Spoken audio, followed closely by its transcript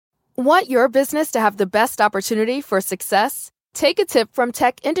Want your business to have the best opportunity for success? Take a tip from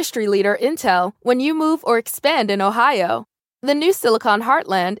tech industry leader Intel when you move or expand in Ohio. The new Silicon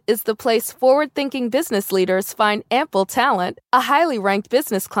Heartland is the place forward-thinking business leaders find ample talent, a highly ranked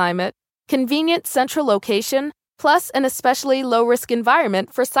business climate, convenient central location, plus an especially low-risk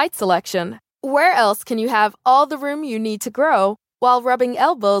environment for site selection. Where else can you have all the room you need to grow while rubbing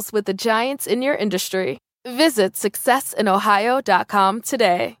elbows with the giants in your industry? Visit successinohio.com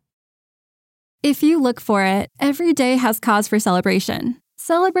today. If you look for it, every day has cause for celebration.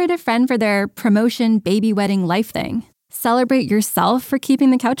 Celebrate a friend for their promotion, baby wedding, life thing. Celebrate yourself for keeping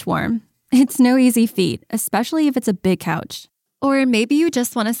the couch warm. It's no easy feat, especially if it's a big couch. Or maybe you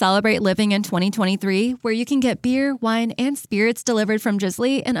just want to celebrate living in 2023, where you can get beer, wine, and spirits delivered from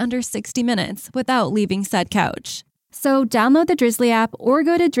Drizzly in under 60 minutes without leaving said couch. So download the Drizzly app or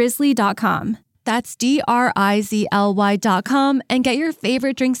go to drizzly.com. That's DRIZLY.com and get your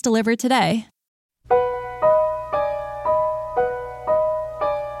favorite drinks delivered today.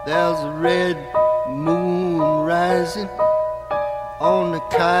 There's a red moon rising on the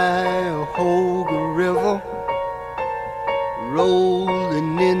Cuyahoga River,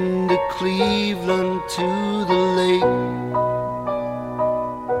 rolling into Cleveland to the lake.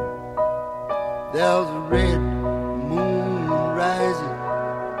 There's a red moon rising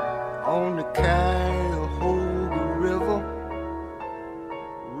on the Cuyahoga River,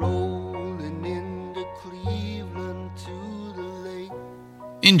 rolling into Cleveland to the lake.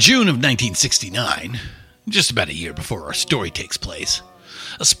 In June of 1969, just about a year before our story takes place,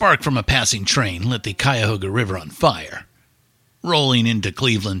 a spark from a passing train lit the Cuyahoga River on fire. Rolling into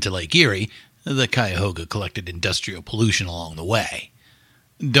Cleveland to Lake Erie, the Cuyahoga collected industrial pollution along the way.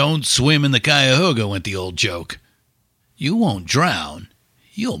 Don't swim in the Cuyahoga, went the old joke. You won't drown,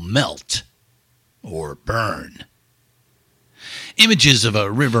 you'll melt. Or burn. Images of a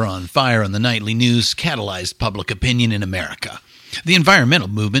river on fire on the nightly news catalyzed public opinion in America. The environmental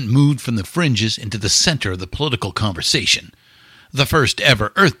movement moved from the fringes into the center of the political conversation. The first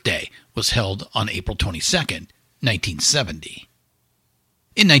ever Earth Day was held on April 22nd, 1970.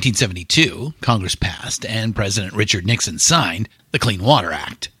 In 1972, Congress passed and President Richard Nixon signed the Clean Water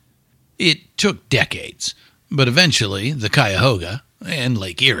Act. It took decades, but eventually the Cuyahoga and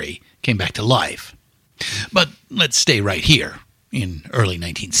Lake Erie came back to life. But let's stay right here, in early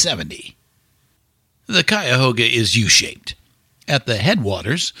 1970. The Cuyahoga is U-shaped. At the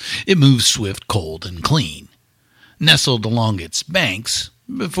headwaters, it moves swift, cold, and clean. Nestled along its banks,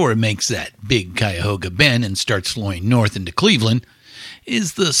 before it makes that big Cuyahoga bend and starts flowing north into Cleveland,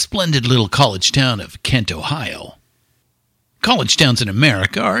 is the splendid little college town of Kent, Ohio. College towns in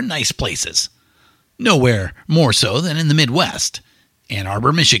America are nice places. Nowhere more so than in the Midwest. Ann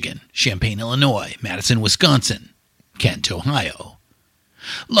Arbor, Michigan, Champaign, Illinois, Madison, Wisconsin, Kent, Ohio.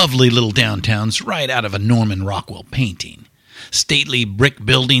 Lovely little downtowns right out of a Norman Rockwell painting. Stately brick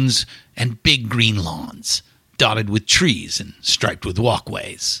buildings and big green lawns, dotted with trees and striped with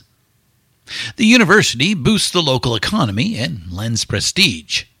walkways. The university boosts the local economy and lends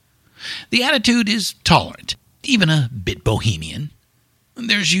prestige. The attitude is tolerant, even a bit bohemian.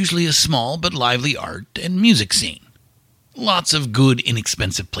 There's usually a small but lively art and music scene. Lots of good,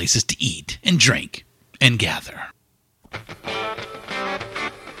 inexpensive places to eat and drink and gather.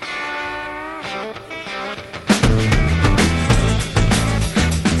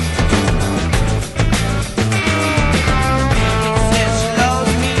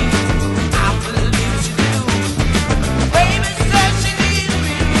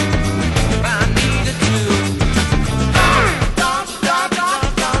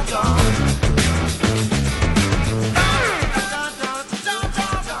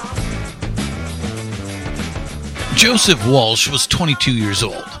 Joseph Walsh was 22 years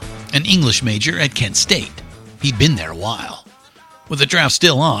old, an English major at Kent State. He'd been there a while. With the draft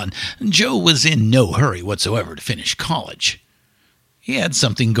still on, Joe was in no hurry whatsoever to finish college. He had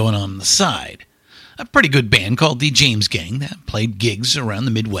something going on the side. A pretty good band called the James Gang that played gigs around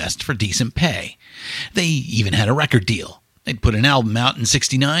the Midwest for decent pay. They even had a record deal. They'd put an album out in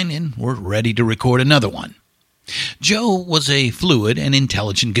 '69 and were ready to record another one. Joe was a fluid and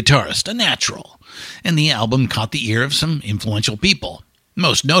intelligent guitarist, a natural, and the album caught the ear of some influential people,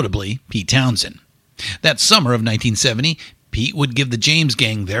 most notably Pete Townshend. That summer of 1970, Pete would give the James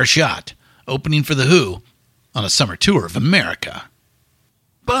Gang their shot, opening for The Who on a summer tour of America.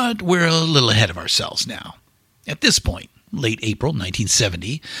 But we're a little ahead of ourselves now. At this point, late April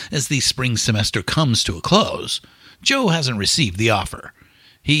 1970, as the spring semester comes to a close, Joe hasn't received the offer.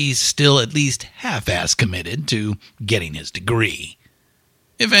 He's still at least half-ass committed to getting his degree.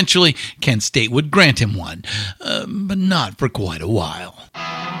 Eventually, Kent State would grant him one, but not for quite a while.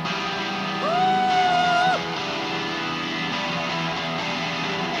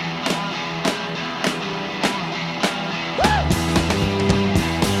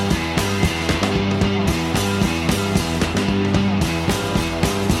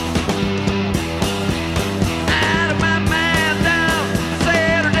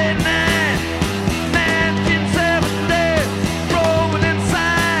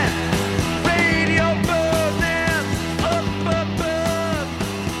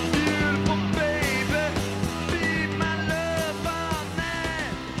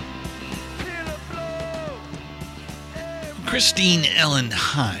 Christine Ellen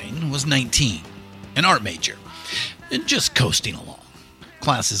Hine was 19, an art major, and just coasting along.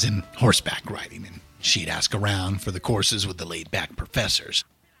 Classes in horseback riding, and she'd ask around for the courses with the laid-back professors.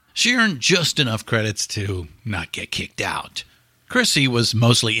 She earned just enough credits to not get kicked out. Chrissy was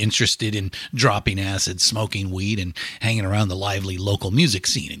mostly interested in dropping acid, smoking weed, and hanging around the lively local music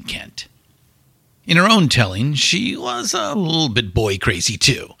scene in Kent. In her own telling, she was a little bit boy-crazy,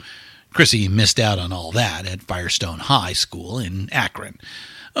 too. Chrissy missed out on all that at Firestone High School in Akron.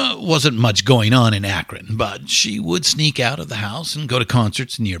 Wasn't much going on in Akron, but she would sneak out of the house and go to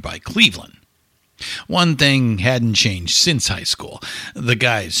concerts nearby Cleveland. One thing hadn't changed since high school. The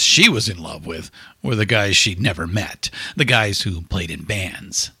guys she was in love with were the guys she'd never met, the guys who played in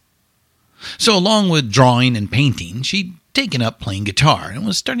bands. So along with drawing and painting, she'd taken up playing guitar and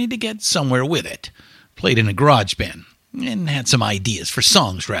was starting to get somewhere with it. Played in a garage band and had some ideas for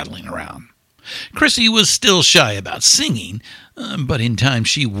songs rattling around. Chrissy was still shy about singing, but in time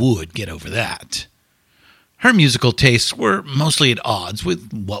she would get over that. Her musical tastes were mostly at odds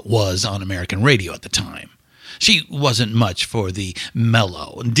with what was on American radio at the time. She wasn't much for the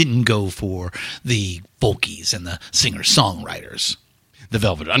mellow and didn't go for the folkies and the singer-songwriters. The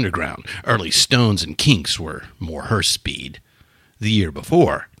Velvet Underground, early Stones and Kinks were more her speed. The year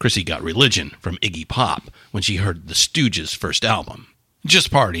before, Chrissy got Religion from Iggy Pop when she heard the Stooges' first album. Just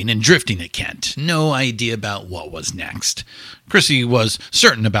partying and drifting at Kent, no idea about what was next. Chrissy was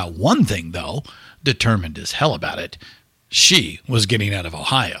certain about one thing, though, determined as hell about it. She was getting out of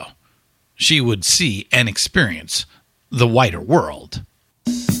Ohio. She would see and experience the wider world.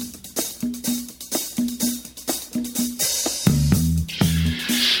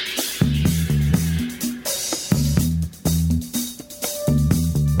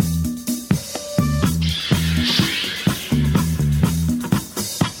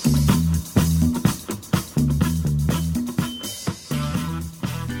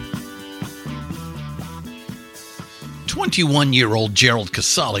 "21-year-old Gerald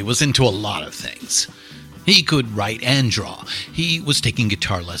Casale was into a lot of things. He could write and draw. He was taking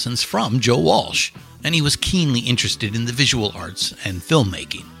guitar lessons from Joe Walsh, and he was keenly interested in the visual arts and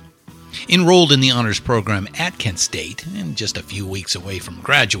filmmaking. Enrolled in the honors program at Kent State, and just a few weeks away from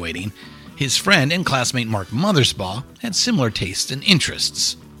graduating, his friend and classmate Mark Mothersbaugh had similar tastes and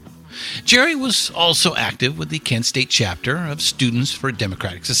interests. Jerry was also active with the Kent State chapter of Students for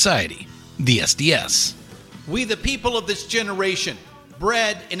Democratic Society, the SDS. "We, the people of this generation,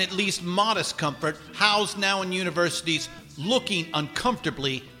 bred in at least modest comfort, housed now in universities, looking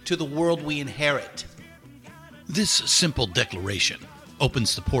uncomfortably to the world we inherit." This simple declaration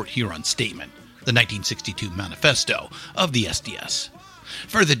opens the Port Huron Statement, the 1962 manifesto of the SDS.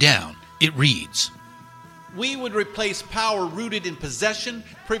 Further down, it reads, "We would replace power rooted in possession,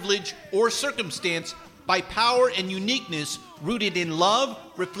 privilege, or circumstance by power and uniqueness rooted in love,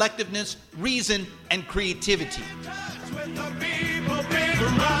 reflectiveness, reason, and creativity."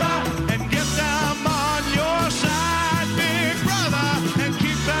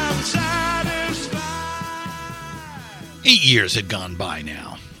 "8 years had gone by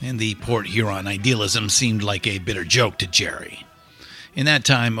now, and the Port Huron idealism seemed like a bitter joke to Jerry. In that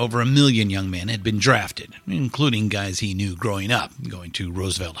time, over 1 million young men had been drafted, including guys he knew growing up, going to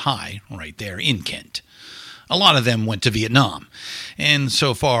Roosevelt High, right there in Kent. A lot of them went to Vietnam, and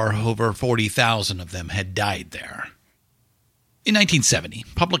so far, over 40,000 of them had died there. In 1970,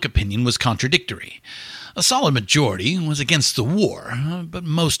 public opinion was contradictory. A solid majority was against the war, but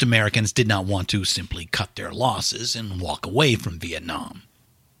most Americans did not want to simply cut their losses and walk away from Vietnam.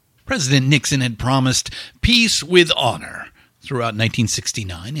 President Nixon had promised peace with honor. Throughout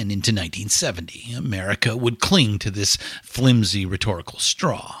 1969 and into 1970, America would cling to this flimsy rhetorical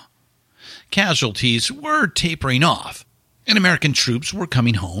straw. Casualties were tapering off, and American troops were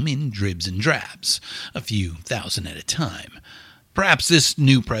coming home in dribs and drabs, a few thousand at a time. Perhaps this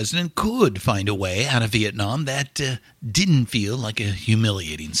new president could find a way out of Vietnam that didn't feel like a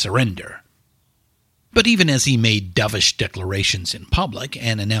humiliating surrender. But even as he made dovish declarations in public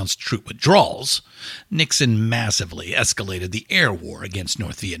and announced troop withdrawals, Nixon massively escalated the air war against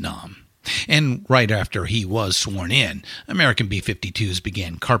North Vietnam. And right after he was sworn in, American B-52s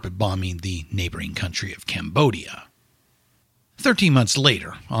began carpet bombing the neighboring country of Cambodia. 13 months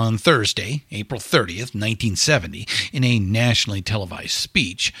later, on Thursday, April 30th, 1970, in a nationally televised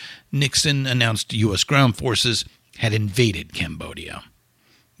speech, Nixon announced U.S. ground forces had invaded Cambodia.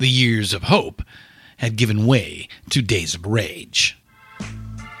 The years of hope had given way to days of rage.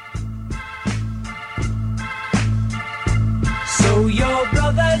 So your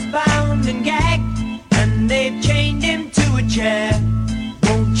brother's bound and gagged, and they've chained him to a chair.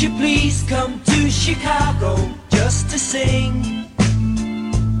 Won't you please come to Chicago just to sing.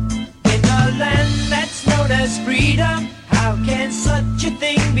 In a land that's known as freedom, how can such a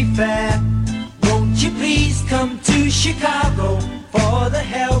thing be fair? Won't you please come to Chicago for the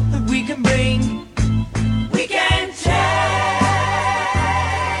help that we can bring? We can change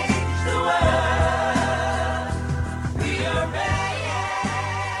the world. We arrange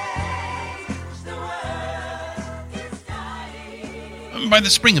the world. It's time. By the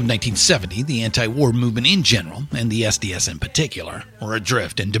spring of 1970, the anti-war movement in general, and the SDS in particular, were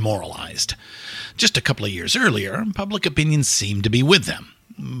adrift and demoralized. Just a couple of years earlier, public opinion seemed to be with them,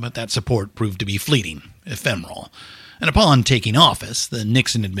 but that support proved to be fleeting, ephemeral. And upon taking office, the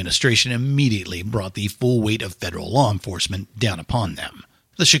Nixon administration immediately brought the full weight of federal law enforcement down upon them.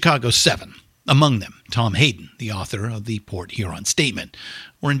 The Chicago Seven, among them Tom Hayden, the author of the Port Huron Statement,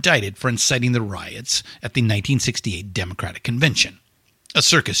 were indicted for inciting the riots at the 1968 Democratic Convention. A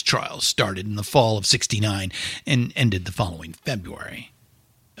circus trial started in the fall of '69 and ended the following February.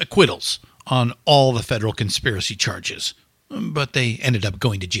 Acquittals on all the federal conspiracy charges, but they ended up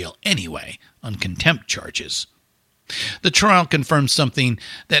going to jail anyway on contempt charges. The trial confirmed something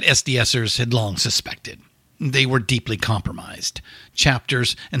that SDSers had long suspected. They were deeply compromised.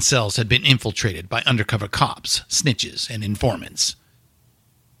 Chapters and cells had been infiltrated by undercover cops, snitches, and informants.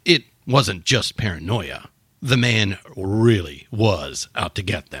 It wasn't just paranoia. The man really was out to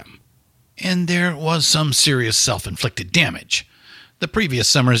get them. And there was some serious self-inflicted damage. The previous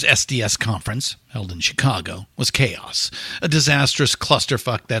summer's SDS conference, held in Chicago, was chaos, a disastrous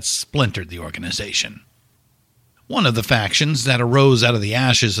clusterfuck that splintered the organization. One of the factions that arose out of the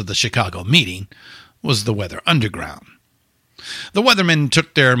ashes of the Chicago meeting was the Weather Underground. The Weathermen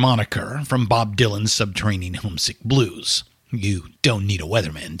took their moniker from Bob Dylan's Subterranean Homesick Blues. You don't need a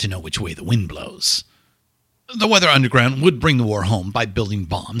weatherman to know which way the wind blows. The Weather Underground would bring the war home by building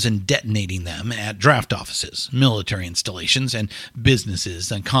bombs and detonating them at draft offices, military installations, and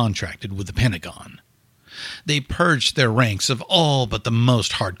businesses contracted with the Pentagon. They purged their ranks of all but the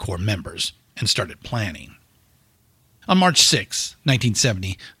most hardcore members and started planning. On March 6,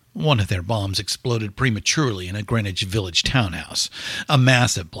 1970, one of their bombs exploded prematurely in a Greenwich Village townhouse, a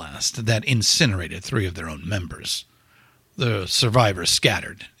massive blast that incinerated 3 of their own members. The survivors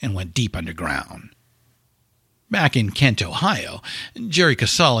scattered and went deep underground. Back in Kent, Ohio, Jerry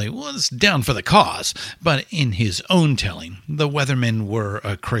Casale was down for the cause, but in his own telling, the Weathermen were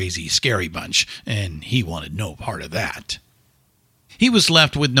a crazy, scary bunch, and he wanted no part of that. He was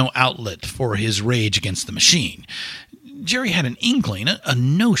left with no outlet for his rage against the machine. Jerry had an inkling, a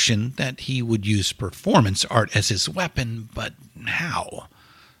notion that he would use performance art as his weapon, but how?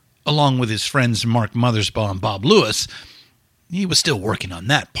 Along with his friends Mark Mothersbaugh and Bob Lewis, he was still working on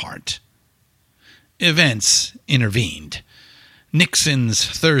that part. Events intervened. Nixon's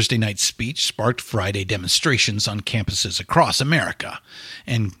Thursday night speech sparked Friday demonstrations on campuses across America,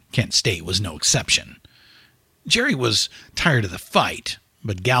 and Kent State was no exception. Jerry was tired of the fight,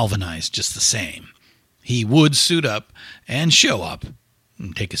 but galvanized just the same. He would suit up and show up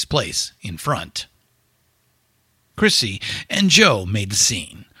and take his place in front. Chrissy and Joe made the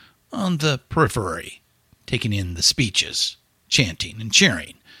scene, on the periphery, taking in the speeches, chanting and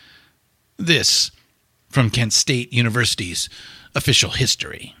cheering. This from Kent State University's official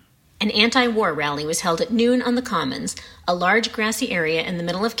history. An anti-war rally was held at noon on the Commons, a large grassy area in the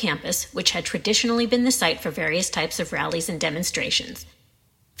middle of campus, which had traditionally been the site for various types of rallies and demonstrations.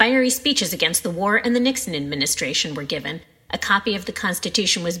 Fiery speeches against the war and the Nixon administration were given. A copy of the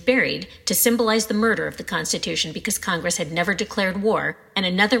Constitution was buried to symbolize the murder of the Constitution because Congress had never declared war, and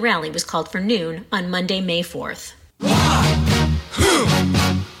another rally was called for noon on Monday, May 4th.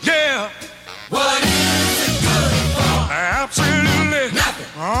 Yeah. What is it good for? Absolutely nothing.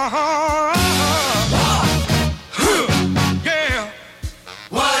 Yeah.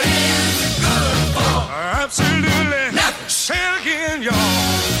 What is it good for? Absolutely nothing. Say it again, y'all.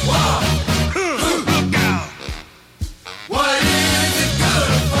 Look out. What is it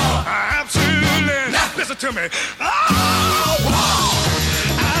good for? Absolutely nothing. Listen to me. I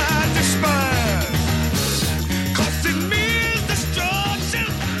despise. 'Cause it means destruction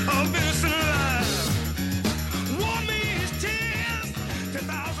of innocent lives. War means tears.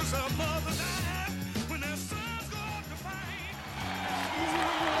 10,000s of mothers die when their sons go off to fight.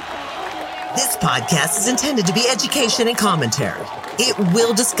 This podcast is intended to be education and commentary. It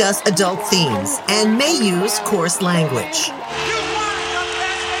will discuss adult themes and may use coarse language.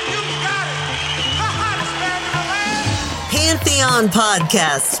 Pantheon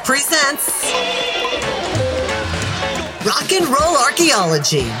Podcasts presents Rock and Roll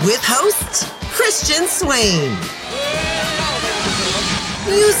Archaeology with host Christian Swain.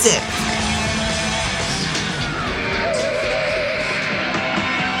 Music.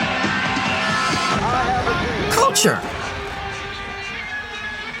 culture.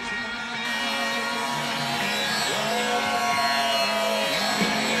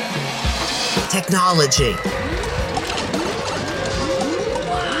 Technology.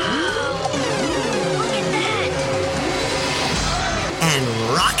 And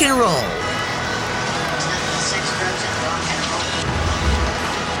rock and roll.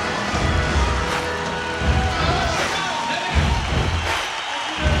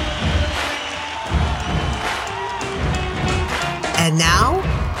 And now,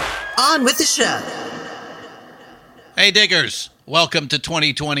 on with the show. Hey, diggers. Welcome to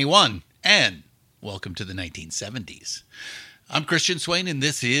 2021 and welcome to the 1970s. I'm Christian Swain, and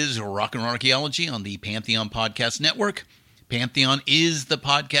this is Rock and Roll Archaeology on the Pantheon Podcast Network. Pantheon is the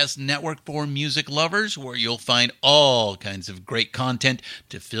podcast network for music lovers where you'll find all kinds of great content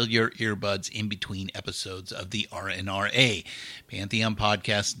to fill your earbuds in between episodes of the RNRA.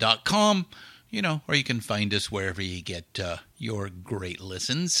 PantheonPodcast.com, or you can find us wherever you get your great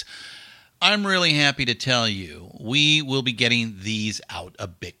listens. I'm really happy to tell you we will be getting these out a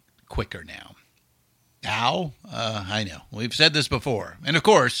bit quicker now. How? I know. We've said this before. And of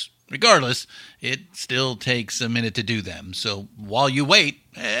course, regardless, it still takes a minute to do them. So while you wait,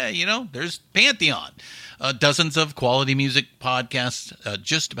 there's Pantheon. Dozens of quality music podcasts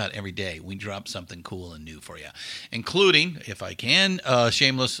just about every day. We drop something cool and new for you, including, if I can,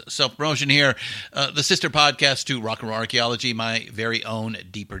 shameless self-promotion here, the sister podcast to Rock and Roll Archaeology, my very own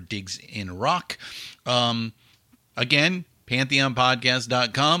Deeper Digs in Rock. Again,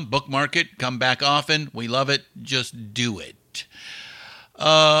 PantheonPodcast.com. Bookmark it. Come back often. We love it. Just do it.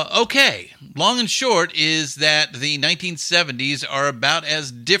 Okay. Long and short is that the 1970s are about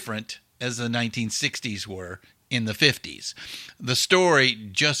as different as the 1960s were in the 50s. The story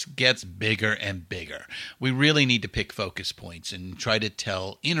just gets bigger and bigger. We really need to pick focus points and try to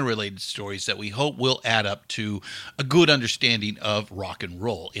tell interrelated stories that we hope will add up to a good understanding of rock and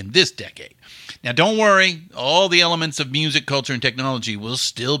roll in this decade. Now, don't worry, all the elements of music, culture, and technology will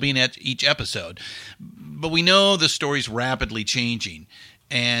still be in each episode, but we know the story's rapidly changing.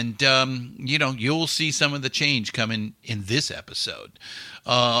 And, you'll see some of the change coming in this episode.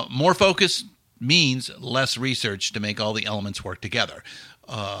 More focus means less research to make all the elements work together.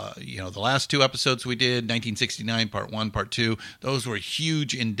 The last two episodes we did, 1969, Part 1, Part 2, those were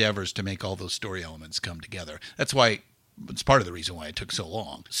huge endeavors to make all those story elements come together. That's why it's part of the reason why it took so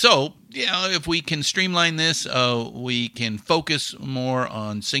long. So, if we can streamline this, we can focus more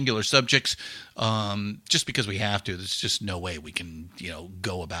on singular subjects, just because we have to. There's just no way we can,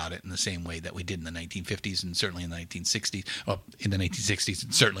 go about it in the same way that we did in the 1950s and certainly in the 1960s. Well, in the 1960s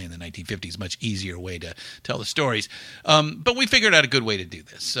and certainly in the 1950s, much easier way to tell the stories. But we figured out a good way to do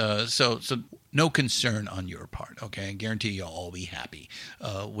this. So no concern on your part, okay? I guarantee you'll all be happy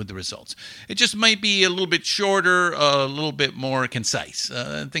with the results. It just might be a little bit shorter, a little bit more concise.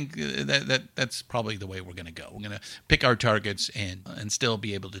 I think that's probably the way we're going to go. We're going to pick our targets and still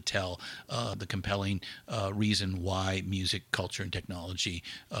be able to tell the compelling reason why music, culture, and technology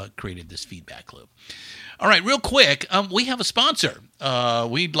created this feedback loop. All right, real quick, we have a sponsor.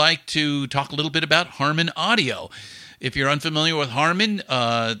 We'd like to talk a little bit about Harman Audio. If you're unfamiliar with Harman,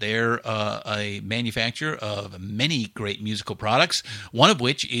 they're a manufacturer of many great musical products, one of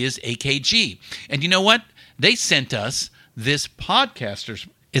which is AKG. And you know what? They sent us this Podcaster's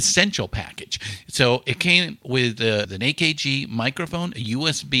Essential package. So it came with an AKG microphone, a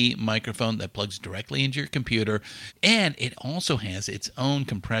USB microphone that plugs directly into your computer, and it also has its own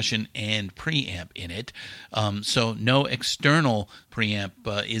compression and preamp in it. So no external preamp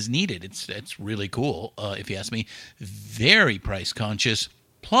is needed. It's really cool, if you ask me. Very price conscious.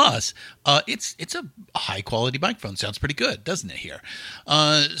 Plus, it's a high-quality microphone. Sounds pretty good, doesn't it, here?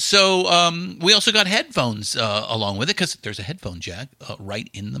 So we also got headphones along with it because there's a headphone jack right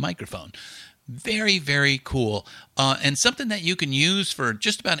in the microphone. Very, very cool. And something that you can use for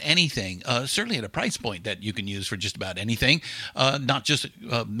just about anything, certainly at a price point that you can use for just about anything, not just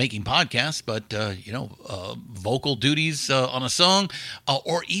making podcasts, but, vocal duties on a song,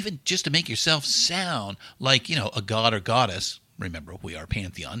 or even just to make yourself sound like, a god or goddess. Remember, we are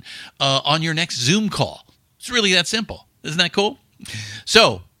Pantheon, on your next Zoom call. It's really that simple. Isn't that cool?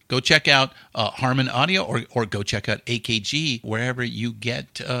 So go check out Harman Audio or go check out AKG wherever you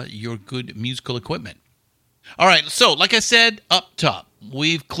get your good musical equipment. All right, so like I said up top,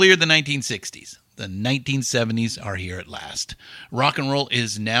 we've cleared the 1960s. The 1970s are here at last. Rock and roll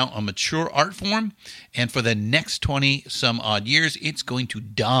is now a mature art form, and for the next 20-some odd years, it's going to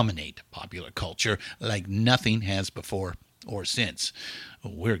dominate popular culture like nothing has before. or since.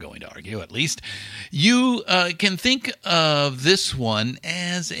 We're going to argue, at least. You can think of this one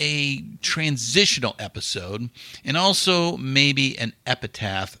as a transitional episode and also maybe an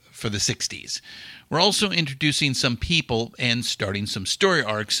epitaph for the 60s. We're also introducing some people and starting some story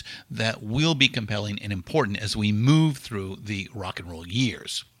arcs that will be compelling and important as we move through the rock and roll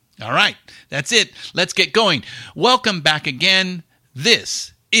years. All right, that's it. Let's get going. Welcome back again.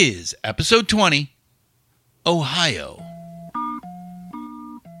 This is episode 20, Ohio.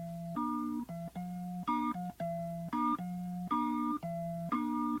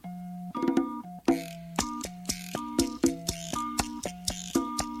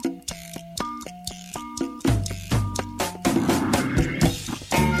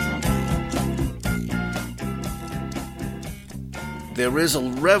 There is a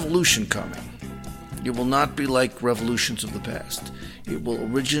revolution coming. It will not be like revolutions of the past. It will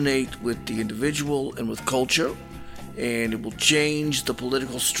originate with the individual and with culture, and it will change the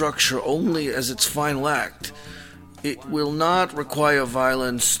political structure only as its final act. It will not require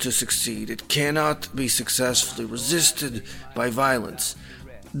violence to succeed. It cannot be successfully resisted by violence.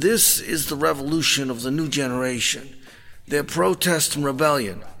 This is the revolution of the new generation. Their protest and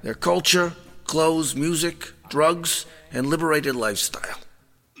rebellion, their culture, clothes, music, drugs, and liberated lifestyle.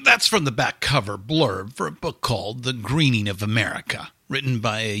 That's from the back cover blurb for a book called The Greening of America, written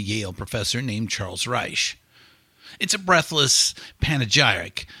by a Yale professor named Charles Reich. It's a breathless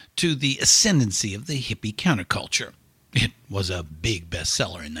panegyric to the ascendancy of the hippie counterculture. It was a big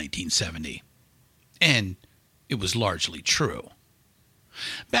bestseller in 1970. And it was largely true.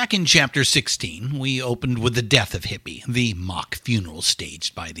 Back in Chapter 16, we opened with the death of Hippie, the mock funeral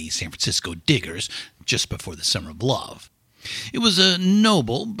staged by the San Francisco Diggers just before the Summer of Love. It was a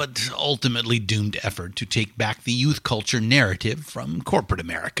noble but ultimately doomed effort to take back the youth culture narrative from corporate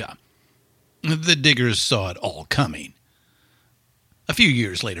America. The Diggers saw it all coming. A few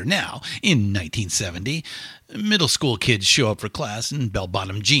years later now, in 1970, middle school kids show up for class in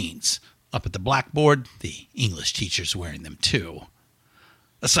bell-bottom jeans. Up at the blackboard, the English teacher's wearing them too.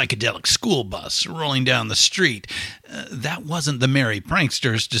 A psychedelic school bus rolling down the street. That wasn't the merry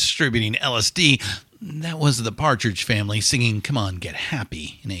pranksters distributing LSD. That was the Partridge Family singing Come On Get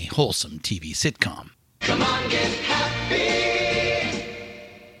Happy in a wholesome TV sitcom. Come on, get happy.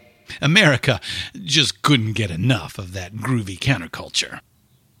 America just couldn't get enough of that groovy counterculture.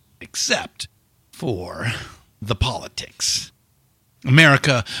 Except for the politics.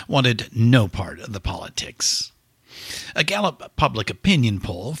 America wanted no part of the politics. A Gallup public opinion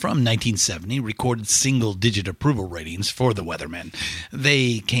poll from 1970 recorded single-digit approval ratings for the Weathermen.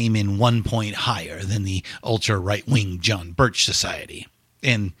 They came in 1 point higher than the ultra-right-wing John Birch Society,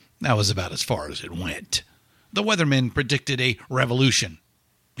 and that was about as far as it went. The Weathermen predicted a revolution,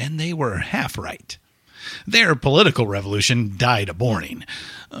 and they were half right. Their political revolution died a-borning,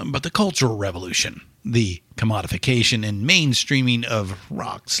 but the cultural revolution, the commodification and mainstreaming of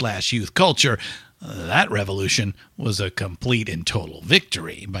rock/youth culture, that revolution was a complete and total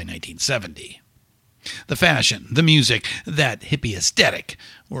victory by 1970. The fashion, the music, that hippie aesthetic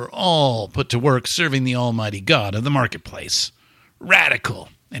were all put to work serving the almighty God of the marketplace. Radical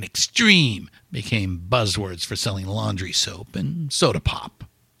and extreme became buzzwords for selling laundry soap and soda pop.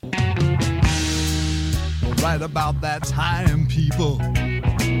 Right about that time, people,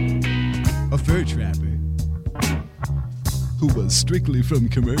 a fur trapper who was strictly from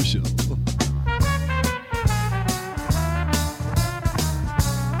commercial.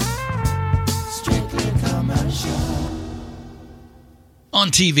 On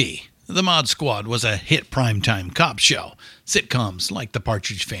TV, The Mod Squad was a hit primetime cop show. Sitcoms like The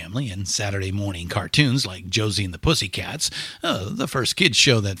Partridge Family and Saturday morning cartoons like Josie and the Pussycats, the first kids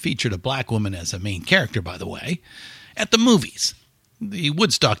show that featured a black woman as a main character, by the way. At the movies, the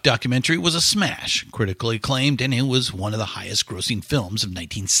Woodstock documentary was a smash, critically acclaimed, and it was one of the highest-grossing films of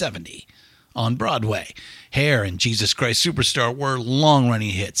 1970. On Broadway, Hair and Jesus Christ Superstar were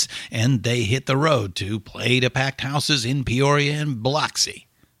long-running hits, and they hit the road to play to packed houses in Peoria and Biloxi.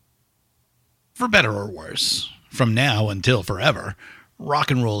 For better or worse, from now until forever, rock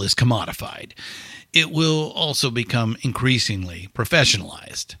and roll is commodified. It will also become increasingly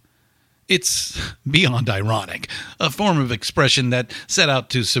professionalized. It's beyond ironic. A form of expression that set out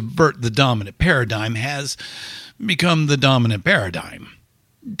to subvert the dominant paradigm has become the dominant paradigm.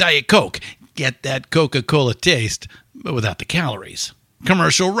 Diet Coke. Get that Coca-Cola taste, but without the calories.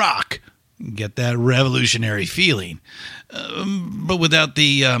 Commercial rock. Get that revolutionary feeling, but without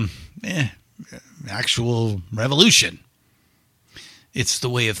the actual revolution. It's the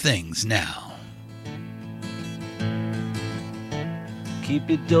way of things now. Keep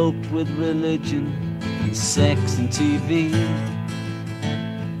it doped with religion, and sex and TV.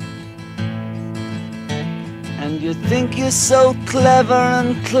 And you think you're so clever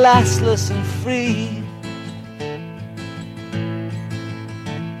and classless and free,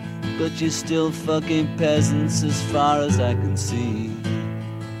 but you're still fucking peasants as far as I can see.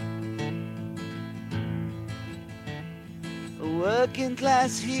 A working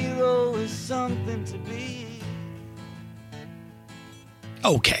class hero is something to be.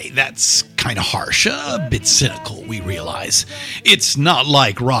 Okay, that's kind of harsh, a bit cynical, we realize. It's not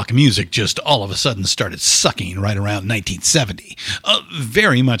like rock music just all of a sudden started sucking right around 1970.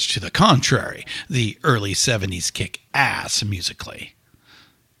 Very much to the contrary, the early 70s kick ass musically.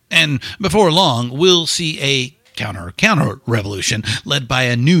 And before long, we'll see a counter revolution led by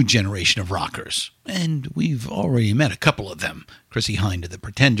a new generation of rockers. And we've already met a couple of them, Chrissie Hynde of the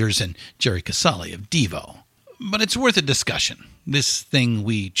Pretenders and Jerry Casale of Devo. But it's worth a discussion, this thing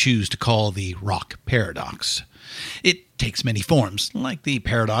we choose to call the rock paradox. It takes many forms, like the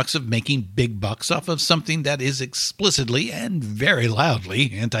paradox of making big bucks off of something that is explicitly and very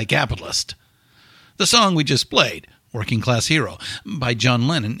loudly anti-capitalist. The song we just played, Working Class Hero, by John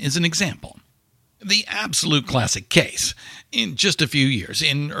Lennon, is an example. The absolute classic case. In just a few years,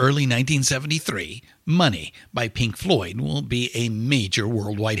 in early 1973, Money by Pink Floyd will be a major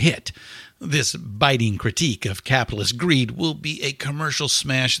worldwide hit. This biting critique of capitalist greed will be a commercial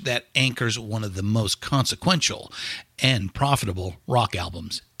smash that anchors one of the most consequential and profitable rock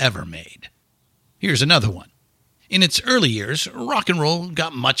albums ever made. Here's another one. In its early years, rock and roll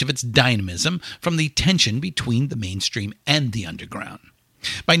got much of its dynamism from the tension between the mainstream and the underground.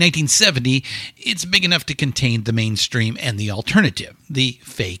 By 1970, it's big enough to contain the mainstream and the alternative, the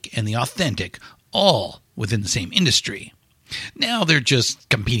fake and the authentic, all within the same industry. Now they're just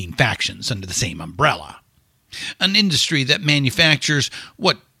competing factions under the same umbrella. An industry that manufactures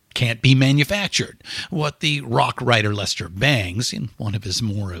what can't be manufactured, what the rock writer Lester Bangs, in one of his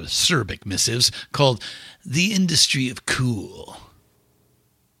more acerbic missives, called the industry of cool.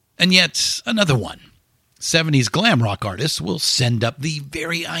 And yet another one. 70s glam rock artists will send up the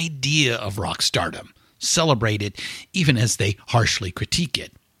very idea of rock stardom, celebrate it even as they harshly critique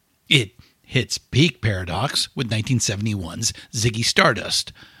it. It hits peak paradox with 1971's Ziggy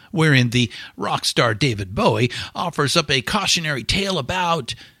Stardust, wherein the rock star David Bowie offers up a cautionary tale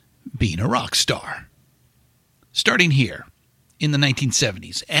about being a rock star. Starting here, in the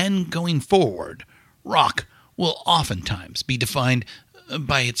 1970s, and going forward, rock will oftentimes be defined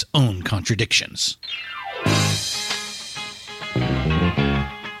by its own contradictions.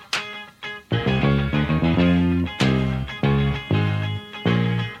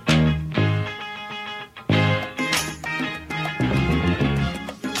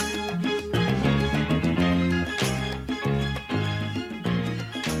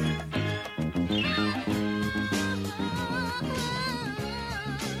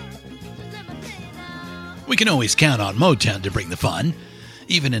 We can always count on Motown to bring the fun,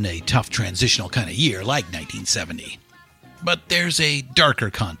 even in a tough transitional kind of year like 1970. But there's a darker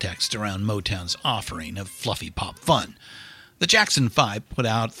context around Motown's offering of fluffy pop fun. The Jackson 5 put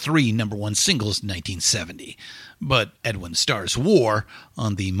out 3 number-1 singles in 1970, but Edwin Starr's War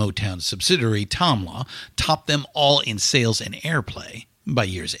on the Motown subsidiary Tamla topped them all in sales and airplay by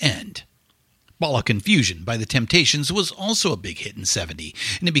year's end. Ball of Confusion by the Temptations was also a big hit in 70,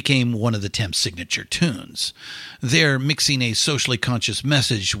 and it became one of the Temps' signature tunes. They're mixing a socially conscious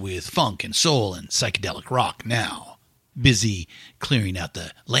message with funk and soul and psychedelic rock now, busy clearing out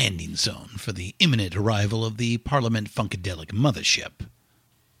the landing zone for the imminent arrival of the Parliament Funkadelic mothership.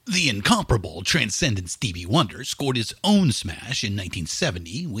 The incomparable, transcendent Stevie Wonder scored his own smash in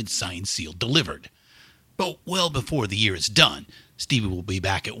 1970 with Signed, Sealed, Delivered. But well before the year is done, Stevie will be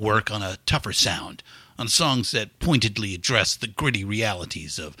back at work on a tougher sound, on songs that pointedly address the gritty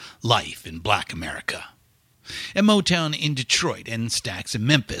realities of life in Black America. At Motown in Detroit and Stax in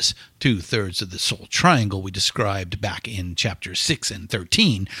Memphis, 2/3 of the Soul Triangle we described back in Chapters 6 and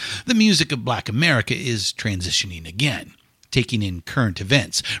 13, the music of Black America is transitioning again, taking in current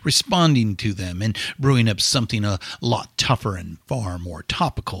events, responding to them, and brewing up something a lot tougher and far more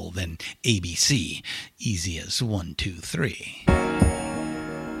topical than ABC, easy as 1, 2, 3.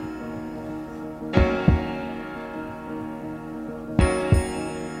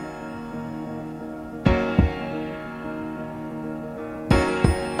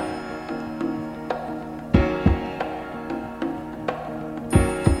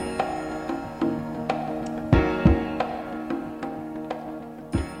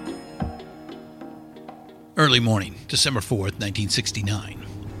 Early morning, December 4th, 1969.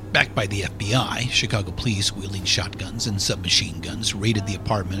 Backed by the FBI, Chicago police wielding shotguns and submachine guns raided the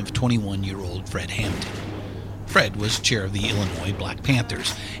apartment of 21-year-old Fred Hampton. Fred was chair of the Illinois Black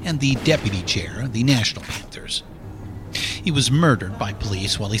Panthers and the deputy chair of the National Panthers. He was murdered by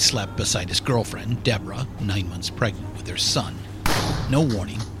police while he slept beside his girlfriend, Deborah, 9 months pregnant with their son. No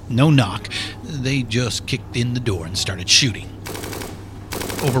warning, no knock. They just kicked in the door and started shooting.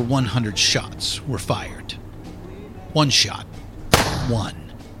 Over 100 shots were fired. One shot,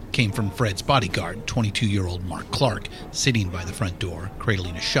 came from Fred's bodyguard, 22-year-old Mark Clark, sitting by the front door,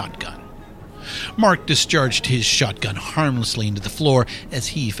 cradling a shotgun. Mark discharged his shotgun harmlessly into the floor as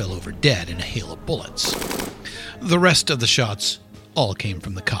he fell over dead in a hail of bullets. The rest of the shots all came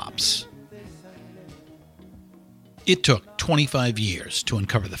from the cops. It took 25 years to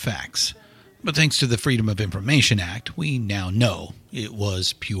uncover the facts, but thanks to the Freedom of Information Act, we now know it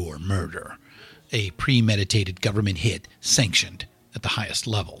was pure murder, a premeditated government hit sanctioned at the highest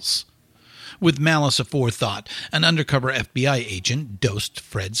levels. With malice aforethought, an undercover FBI agent dosed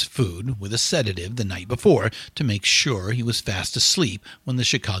Fred's food with a sedative the night before to make sure he was fast asleep when the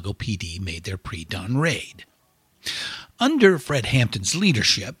Chicago PD made their pre-dawn raid. Under Fred Hampton's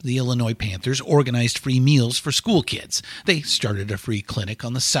leadership, the Illinois Panthers organized free meals for school kids. They started a free clinic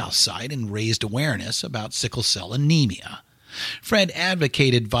on the South Side and raised awareness about sickle cell anemia. Fred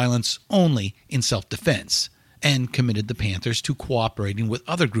advocated violence only in self-defense and committed the Panthers to cooperating with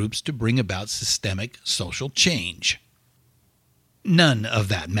other groups to bring about systemic social change. None of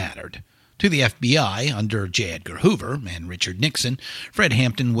that mattered. To the FBI, under J. Edgar Hoover and Richard Nixon, Fred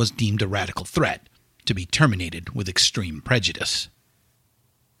Hampton was deemed a radical threat, to be terminated with extreme prejudice.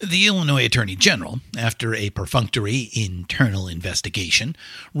 The Illinois Attorney General, after a perfunctory internal investigation,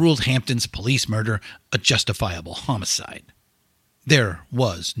 ruled Hampton's police murder a justifiable homicide. There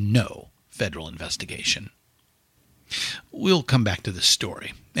was no federal investigation. We'll come back to this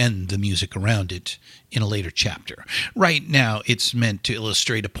story and the music around it in a later chapter. Right now, it's meant to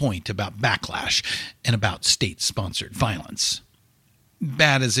illustrate a point about backlash and about state-sponsored violence.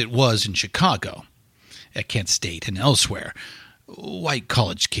 Bad as it was in Chicago, at Kent State and elsewhere, white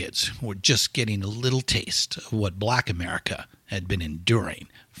college kids were just getting a little taste of what Black America had been enduring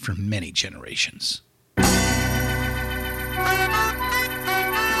for many generations.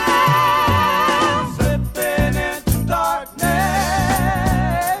 Slipping into darkness.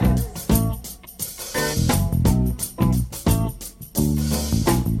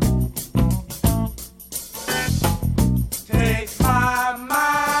 Take my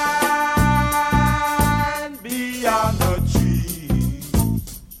mind beyond the trees.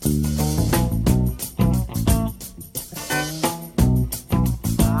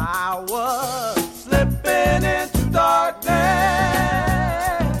 I was slipping into darkness.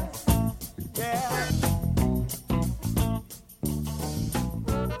 Yeah.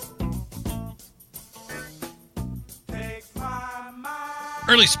 Take my mind.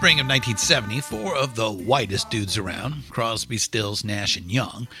 Early spring of 1970, four of the whitest dudes around, Crosby, Stills, Nash, and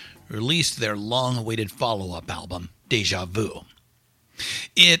Young, released their long-awaited follow-up album, Deja Vu.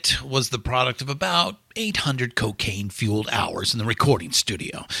 It was the product of about 800 cocaine-fueled hours in the recording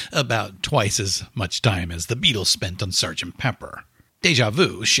studio, about twice as much time as the Beatles spent on Sgt. Pepper. Deja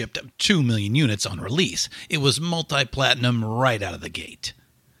Vu shipped 2 million units on release. It was multi-platinum right out of the gate.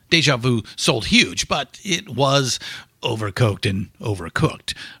 Deja Vu sold huge, but it was overcoked and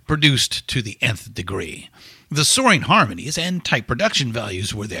overcooked, produced to the nth degree. The soaring harmonies and tight production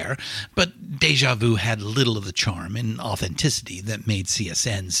values were there, but Deja Vu had little of the charm and authenticity that made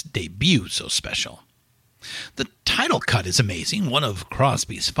CSN's debut so special. The title cut is amazing, one of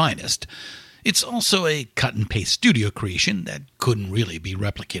Crosby's finest. It's also a cut-and-paste studio creation that couldn't really be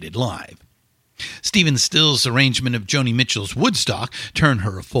replicated live. Stephen Stills' arrangement of Joni Mitchell's Woodstock turned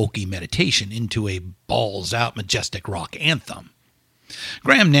her folky meditation into a balls-out majestic rock anthem.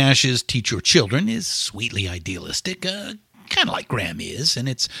 Graham Nash's Teach Your Children is sweetly idealistic, kind of like Graham is, and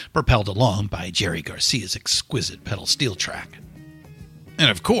it's propelled along by Jerry Garcia's exquisite pedal steel track. And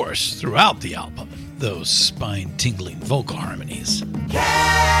of course, throughout the album, those spine-tingling vocal harmonies.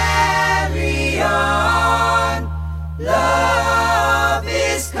 Carry on, love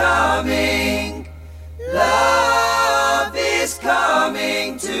is coming, love is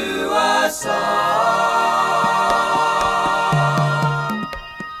coming to us all.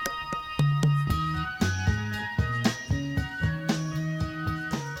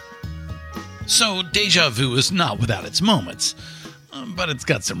 So Deja Vu is not without its moments, but it's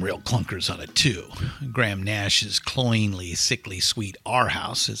got some real clunkers on it too. Graham Nash's cloyingly sickly sweet Our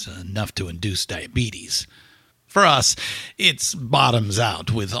House is enough to induce diabetes. For us, it's Bottoms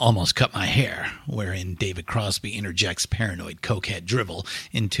Out with Almost Cut My Hair, wherein David Crosby interjects paranoid cokehead drivel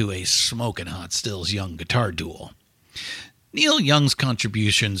into a smoking hot Stills Young guitar duel. Neil Young's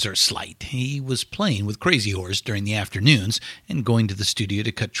contributions are slight. He was playing with Crazy Horse during the afternoons and going to the studio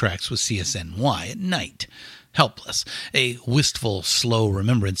to cut tracks with CSNY at night. Helpless, a wistful, slow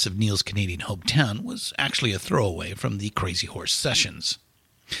remembrance of Neil's Canadian hometown, was actually a throwaway from the Crazy Horse sessions.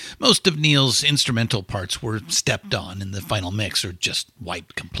 Most of Neil's instrumental parts were stepped on in the final mix or just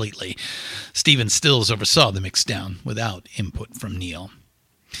wiped completely. Stephen Stills oversaw the mix down without input from Neil.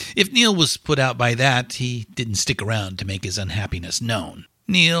 If Neil was put out by that, he didn't stick around to make his unhappiness known.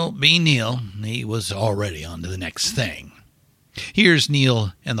 Neil, being Neil, he was already on to the next thing. Here's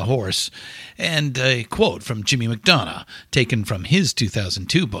Neil and the Horse, and a quote from Jimmy McDonough, taken from his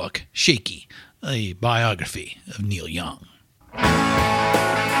 2002 book, Shaky, a biography of Neil Young.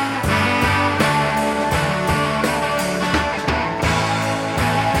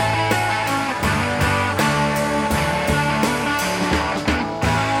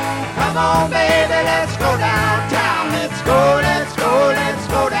 Come on, baby, let's go downtown. Let's go, let's go, let's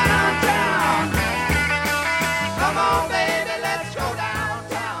go downtown. Come on, baby, let's go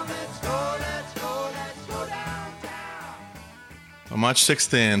downtown. Let's go, let's go, let's go downtown. On March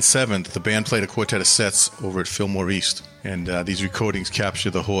 6th and 7th, the band played a quartet of sets over at Fillmore East. And these recordings capture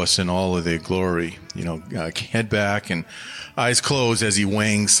the Horse in all of their glory. You know, head back and eyes closed as he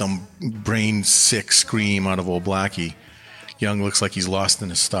wangs some brain-sick scream out of old Blackie. Young looks like he's lost in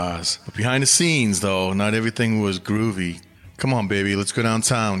the stars. But behind the scenes, though, not everything was groovy. Come on, baby, let's go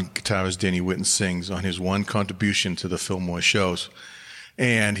downtown, guitarist Danny Whitten sings on his one contribution to the Fillmore shows.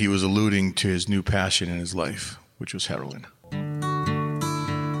 And he was alluding to his new passion in his life, which was heroin.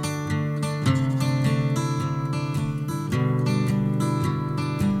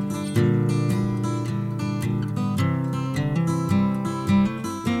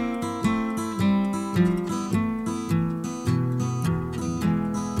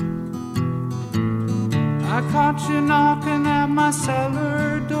 Caught you knocking at my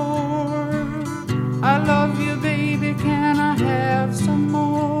cellar door. I love you, baby, can I have some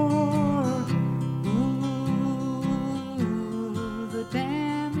more? Ooh, the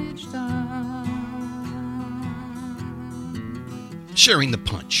damage done. Sharing the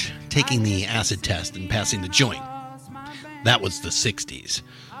punch, taking the acid test and passing the joint. That was the 60s.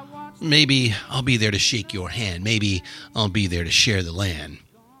 Maybe I'll be there to shake your hand. Maybe I'll be there to share the land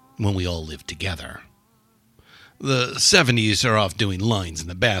when we all live together. The 70s are off doing lines in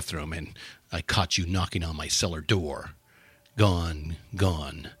the bathroom, and I caught you knocking on my cellar door. Gone,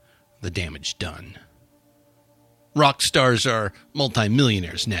 gone, the damage done. Rock stars are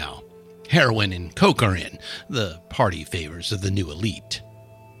multimillionaires now. Heroin and coke are in, the party favors of the new elite.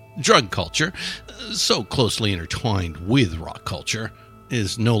 Drug culture, so closely intertwined with rock culture,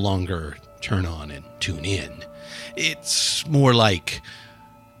 is no longer turn on and tune in. It's more like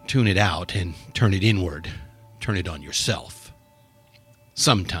tune it out and turn it inward. Turn it on yourself.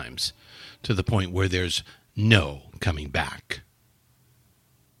 Sometimes, to the point where there's no coming back.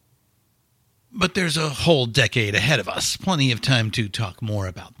 But there's a whole decade ahead of us. Plenty of time to talk more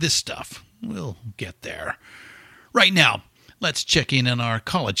about this stuff. We'll get there. Right now, let's check in on our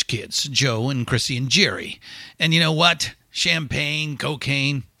college kids, Joe and Chrissy and Jerry. And you know what? Champagne,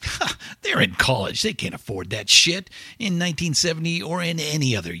 cocaine, they're in college. They can't afford that shit in 1970 or in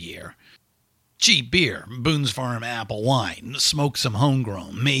any other year. Cheap beer, Boone's Farm apple wine, smoke some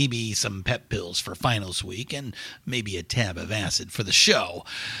homegrown, maybe some pep pills for finals week, and maybe a tab of acid for the show.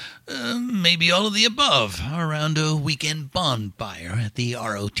 Maybe all of the above around a weekend bonfire at the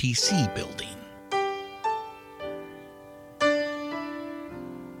ROTC building.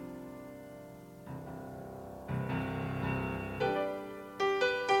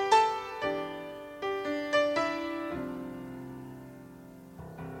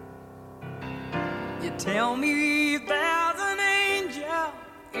 Tell me there's an angel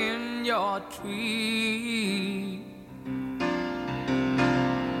in your tree.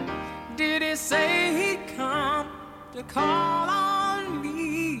 Did he say he'd come to call on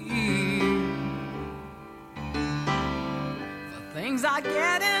me? For things are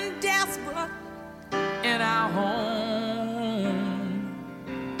getting desperate in our home,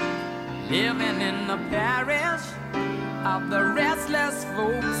 living in the parish of the restless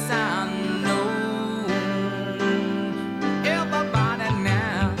folks I know. Everybody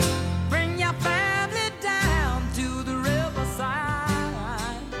now, bring your family down to the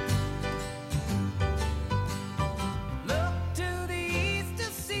riverside. Look to the east to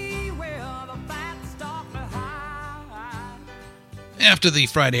see where the fat stock are high. After the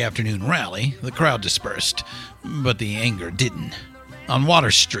Friday afternoon rally, the crowd dispersed, but the anger didn't. On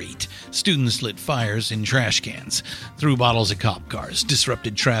Water Street, students lit fires in trash cans, threw bottles at cop cars,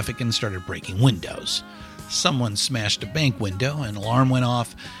 disrupted traffic, and started breaking windows. Someone smashed a bank window, an alarm went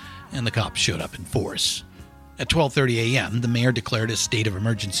off, and the cops showed up in force. At 12:30 a.m., the mayor declared a state of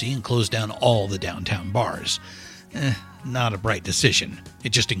emergency and closed down all the downtown bars. Not a bright decision. It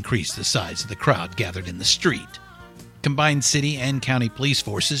just increased the size of the crowd gathered in the street. Combined city and county police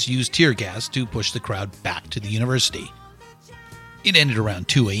forces used tear gas to push the crowd back to the university. It ended around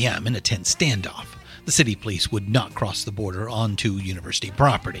 2 a.m. in a tense standoff. The city police would not cross the border onto university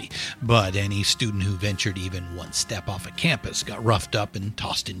property, but any student who ventured even one step off a campus got roughed up and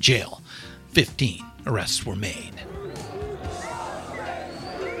tossed in jail. 15 arrests were made.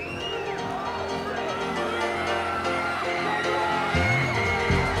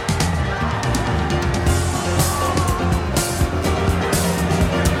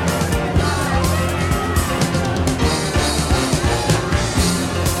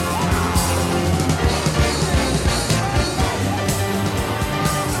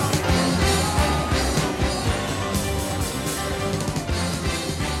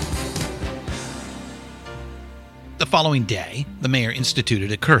 The following day, the mayor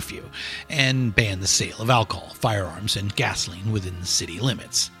instituted a curfew and banned the sale of alcohol, firearms, and gasoline within the city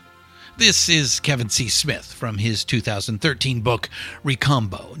limits. This is Kevin C. Smith from his 2013 book,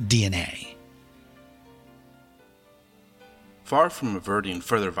 Recombo DNA. Far from averting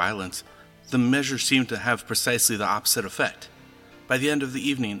further violence, the measure seemed to have precisely the opposite effect. By the end of the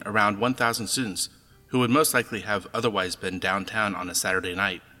evening, around 1,000 students, who would most likely have otherwise been downtown on a Saturday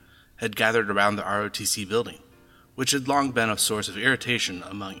night, had gathered around the ROTC building, which had long been a source of irritation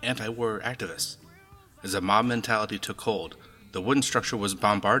among anti-war activists. As a mob mentality took hold, the wooden structure was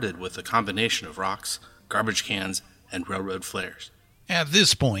bombarded with a combination of rocks, garbage cans, and railroad flares. At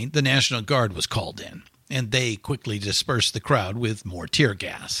this point, the National Guard was called in, and they quickly dispersed the crowd with more tear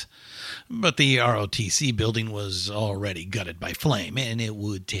gas. But the ROTC building was already gutted by flame, and it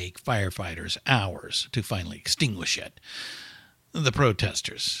would take firefighters hours to finally extinguish it. The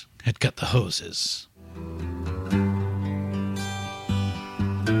protesters had cut the hoses.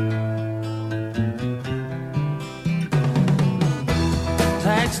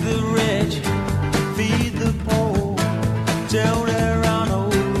 Tax the rich, feed the poor, till there are no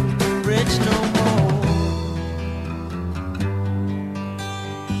rich no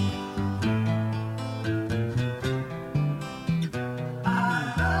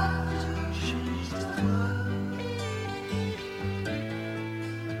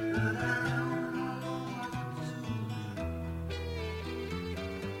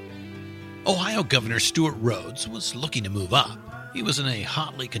Ohio Governor Stuart Rhodes was looking to move up. He was in a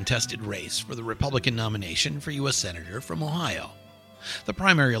hotly contested race for the Republican nomination for U.S. Senator from Ohio. The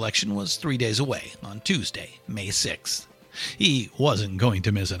primary election was 3 days away, on Tuesday, May 6th. He wasn't going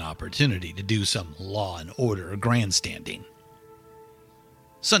to miss an opportunity to do some law and order grandstanding.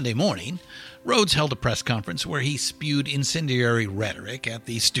 Sunday morning, Rhodes held a press conference where he spewed incendiary rhetoric at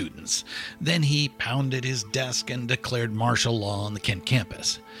the students. Then he pounded his desk and declared martial law on the Kent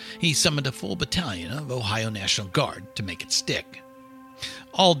campus. He summoned a full battalion of Ohio National Guard to make it stick.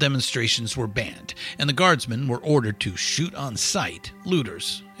 All demonstrations were banned, and the guardsmen were ordered to shoot on sight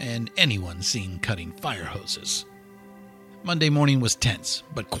looters and anyone seen cutting fire hoses. Monday morning was tense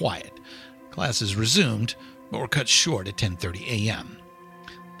but quiet. Classes resumed, but were cut short at 10:30 a.m.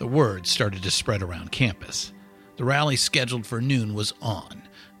 The word started to spread around campus. The rally scheduled for noon was on.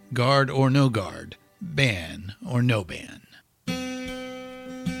 Guard or no guard, ban or no ban.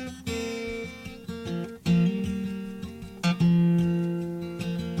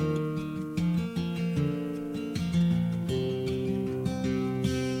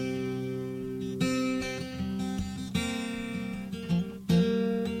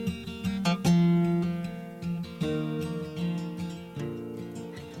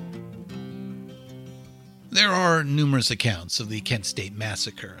 There are numerous accounts of the Kent State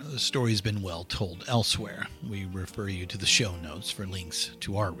Massacre. The story's been well told elsewhere. We refer you to the show notes for links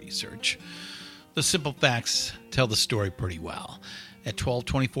to our research. The simple facts tell the story pretty well. At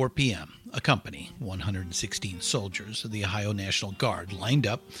 12:24 p.m., a company, 116 soldiers of the Ohio National Guard, lined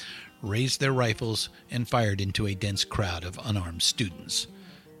up, raised their rifles, and fired into a dense crowd of unarmed students.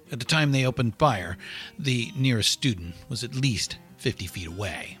 At the time they opened fire, the nearest student was at least 50 feet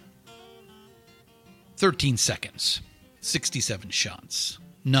away. 13 seconds, 67 shots,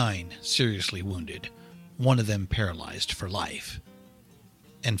 9 seriously wounded, one of them paralyzed for life,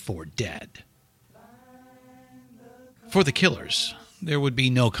 and 4 dead. For the killers, there would be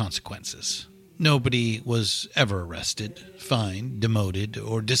no consequences. Nobody was ever arrested, fined, demoted,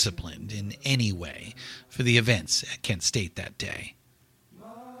 or disciplined in any way for the events at Kent State that day.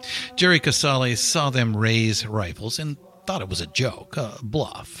 Jerry Casale saw them raise rifles and thought it was a joke, a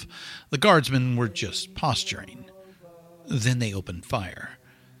bluff. The guardsmen were just posturing. Then they opened fire.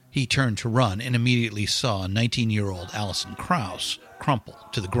 He turned to run and immediately saw 19-year-old Allison Krause crumple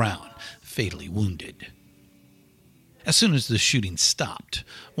to the ground, fatally wounded. As soon as the shooting stopped,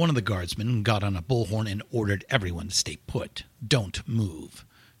 one of the guardsmen got on a bullhorn and ordered everyone to stay put. Don't move.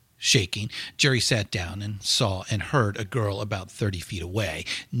 Shaking, Jerry sat down and saw and heard a girl about 30 feet away,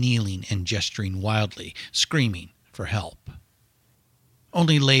 kneeling and gesturing wildly, screaming for help.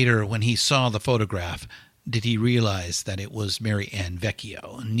 Only later, when he saw the photograph, did he realize that it was Mary Ann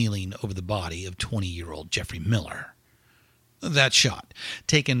Vecchio kneeling over the body of 20-year-old Jeffrey Miller. That shot,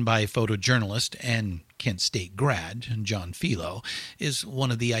 taken by photojournalist and Kent State grad John Philo, is one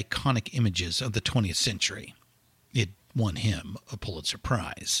of the iconic images of the 20th century. It won him a Pulitzer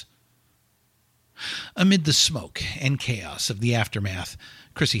Prize. Amid the smoke and chaos of the aftermath,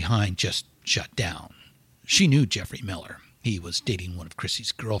 Chrissie Hynde just shut down. She knew Jeffrey Miller. He was dating one of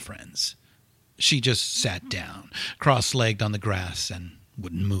Chrissie's girlfriends. She just sat down, cross-legged on the grass, and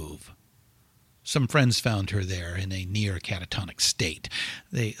wouldn't move. Some friends found her there in a near catatonic state.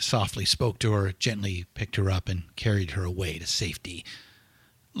 They softly spoke to her, gently picked her up, and carried her away to safety.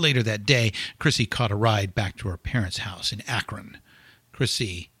 Later that day, Chrissie caught a ride back to her parents' house in Akron.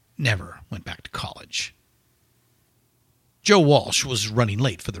 Chrissie never went back to college. Joe Walsh was running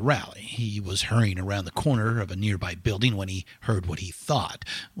late for the rally. He was hurrying around the corner of a nearby building when he heard what he thought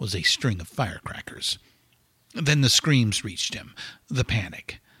was a string of firecrackers. Then the screams reached him, the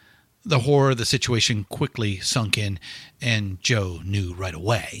panic. The horror of the situation quickly sunk in, and Joe knew right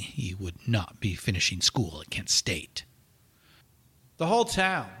away he would not be finishing school at Kent State. The whole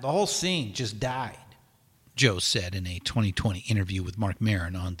town, the whole scene just died, Joe said in a 2020 interview with Mark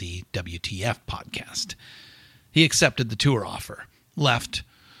Maron on the WTF podcast. He accepted the tour offer, left,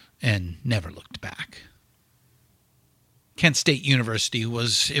 and never looked back. Kent State University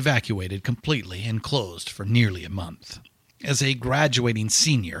was evacuated completely and closed for nearly a month. As a graduating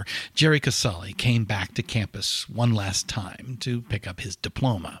senior, Jerry Casale came back to campus one last time to pick up his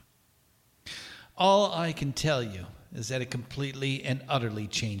diploma. All I can tell you is that it completely and utterly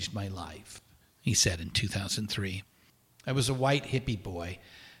changed my life, he said in 2003. I was a white hippie boy,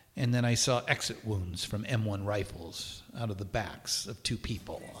 and then I saw exit wounds from M1 rifles out of the backs of two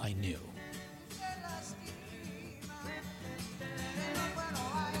people I knew.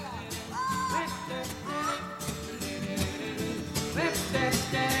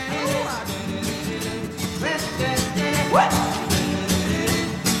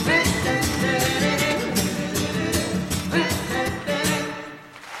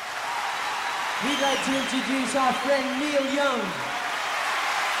 We'd like to introduce our friend Neil Young.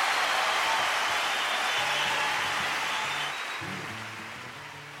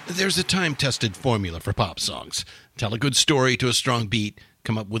 There's a time-tested formula for pop songs. Tell a good story to a strong beat,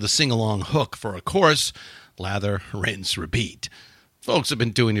 come up with a sing-along hook for a chorus, lather, rinse, repeat. Folks have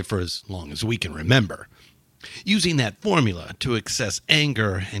been doing it for as long as we can remember. Using that formula to access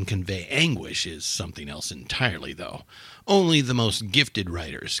anger and convey anguish is something else entirely, though. Only the most gifted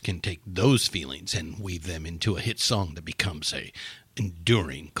writers can take those feelings and weave them into a hit song that becomes an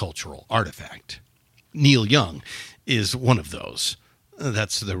enduring cultural artifact. Neil Young is one of those.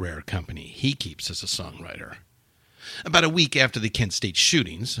 That's the rare company he keeps as a songwriter. About a week after the Kent State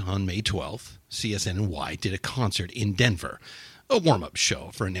shootings, on May 12th, CSNY did a concert in Denver, a warm-up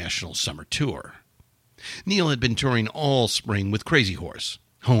show for a national summer tour. Neil had been touring all spring with Crazy Horse,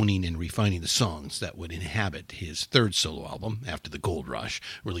 honing and refining the songs that would inhabit his third solo album after the Gold Rush,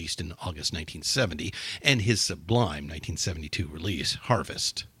 released in August 1970, and his sublime 1972 release,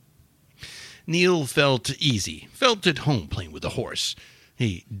 Harvest. Neil felt easy, felt at home playing with the horse.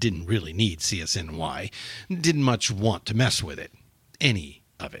 He didn't really need CSNY, didn't much want to mess with it, any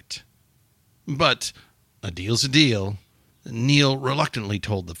of it. But a deal's a deal. Neil reluctantly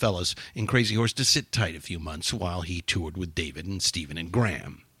told the fellas in Crazy Horse to sit tight a few months while he toured with David and Stephen and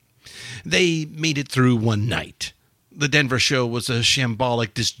Graham. They made it through one night. The Denver show was a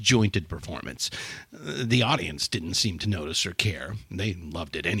shambolic, disjointed performance. The audience didn't seem to notice or care. They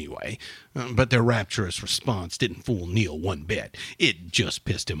loved it anyway. But their rapturous response didn't fool Neil one bit. It just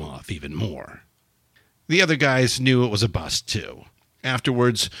pissed him off even more. The other guys knew it was a bust, too.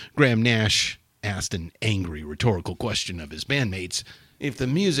 Afterwards, Graham Nash asked an angry rhetorical question of his bandmates. If the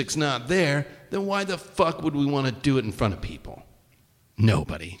music's not there, then why the fuck would we want to do it in front of people?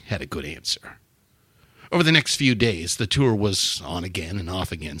 Nobody had a good answer. Over the next few days, the tour was on again and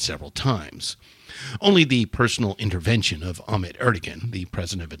off again several times. Only the personal intervention of Ahmet Ertegun, the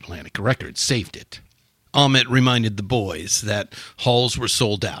president of Atlantic Records, saved it. Ahmet reminded the boys that halls were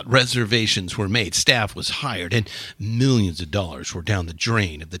sold out, reservations were made, staff was hired, and millions of dollars were down the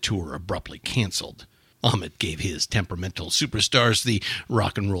drain if the tour abruptly canceled. Ahmet gave his temperamental superstars the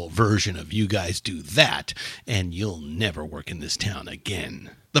rock and roll version of "You guys do that, and you'll never work in this town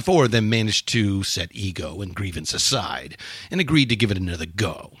again." The four of them managed to set ego and grievance aside and agreed to give it another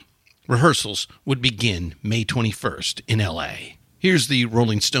go. Rehearsals would begin May 21st in L.A. Here's the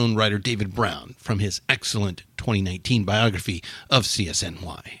Rolling Stone writer David Brown from his excellent 2019 biography of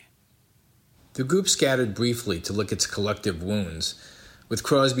CSNY. The group scattered briefly to lick its collective wounds, with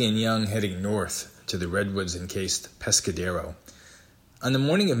Crosby and Young heading north to the redwoods-encased Pescadero. On the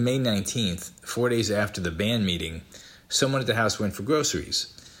morning of May 19th, 4 days after the band meeting, someone at the house went for groceries.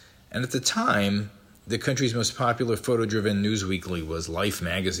 And at the time, the country's most popular photo-driven news weekly was Life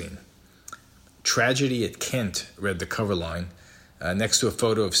magazine. "Tragedy at Kent," read the cover line, next to a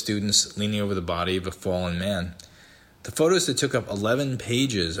photo of students leaning over the body of a fallen man. The photos that took up 11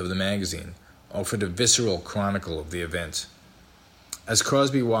 pages of the magazine offered a visceral chronicle of the event. As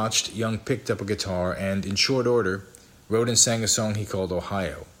Crosby watched, Young picked up a guitar and, in short order, wrote and sang a song he called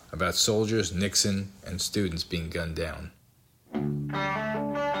Ohio, about soldiers, Nixon, and students being gunned down.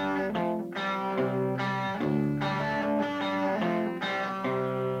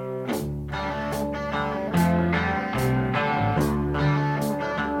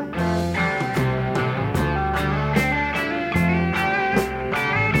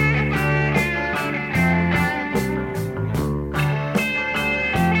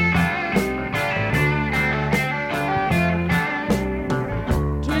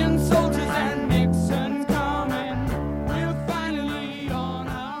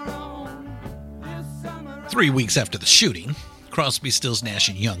 3 weeks after the shooting, Crosby, Stills, Nash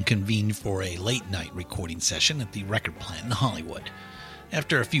 & Young convened for a late-night recording session at the record plant in Hollywood.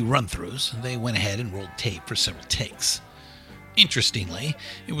 After a few run-throughs, they went ahead and rolled tape for several takes. Interestingly,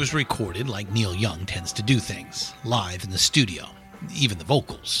 it was recorded like Neil Young tends to do things, live in the studio, even the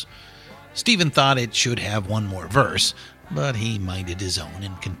vocals. Stephen thought it should have one more verse, but he minded his own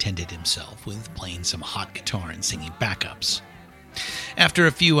and contented himself with playing some hot guitar and singing backups. After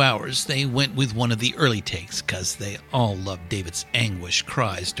a few hours, they went with one of the early takes because they all loved David's anguished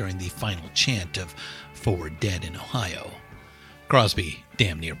cries during the final chant of "Forward Dead in Ohio." Crosby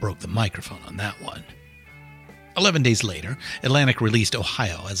damn near broke the microphone on that one. 11 days later, Atlantic released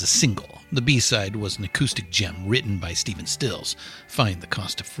Ohio as a single. The B-side was an acoustic gem written by Stephen Stills, "Find the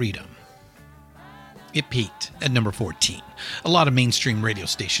Cost of Freedom." It peaked at number 14. A lot of mainstream radio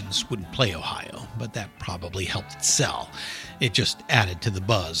stations wouldn't play Ohio, but that probably helped it sell. It just added to the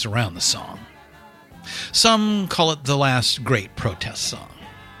buzz around the song. Some call it the last great protest song.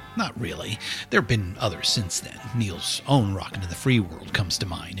 Not really. There have been others since then. Neil's own Rockin' in the Free World comes to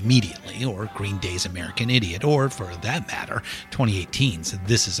mind immediately, or Green Day's American Idiot, or, for that matter, 2018's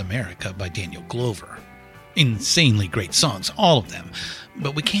This Is America by Daniel Glover. Insanely great songs, all of them,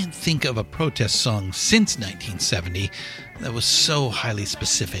 but we can't think of a protest song since 1970 that was so highly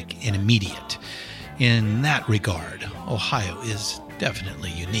specific and immediate. In that regard, Ohio is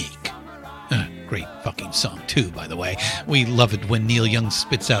definitely unique. Great fucking song too, by the way. We love it when Neil Young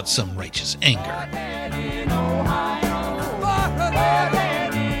spits out some righteous anger.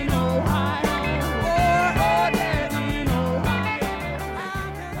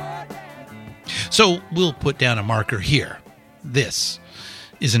 So we'll put down a marker here. This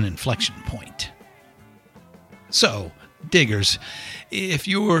is an inflection point. So, diggers, if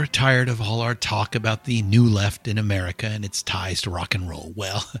you're tired of all our talk about the new left in America and its ties to rock and roll,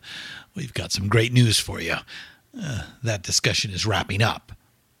 well, we've got some great news for you. That discussion is wrapping up.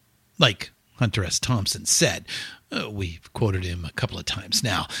 Like Hunter S. Thompson said, we've quoted him a couple of times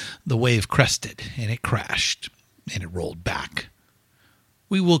now, the wave crested and it crashed and it rolled back.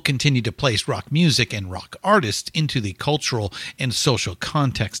 We will continue to place rock music and rock artists into the cultural and social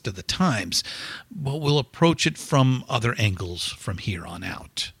context of the times, but we'll approach it from other angles from here on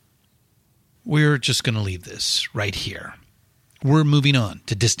out. We're just going to leave this right here. We're moving on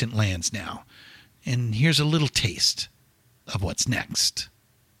to distant lands now, and here's a little taste of what's next.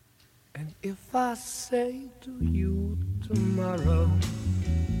 And if I say to you tomorrow,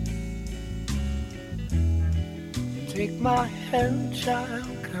 take my hand, child,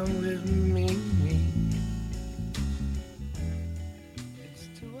 come with me.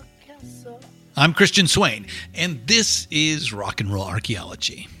 I'm Christian Swain, and this is Rock and Roll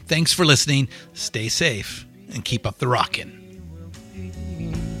Archaeology. Thanks for listening, stay safe, and keep up the rockin'.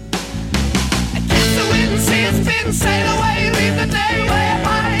 I guess I will See it spin, sail away, leave the day way up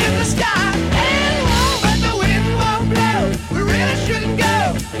high in the sky. And but the wind won't blow. We really shouldn't go.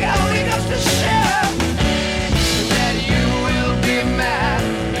 It only goes to show that you will be mad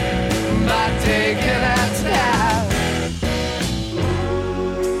by taking that step.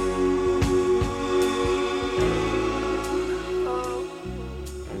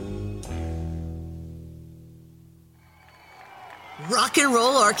 Rock and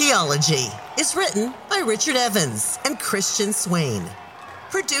Roll Archaeology is written by Richard Evans and Christian Swain.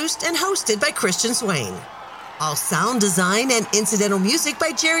 Produced and hosted by Christian Swain. All sound design and incidental music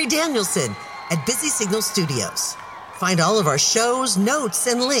by Jerry Danielson at Busy Signal Studios. Find all of our shows, notes,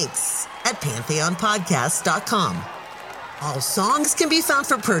 and links at pantheonpodcast.com. All songs can be found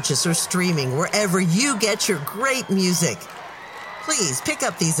for purchase or streaming wherever you get your great music. Please pick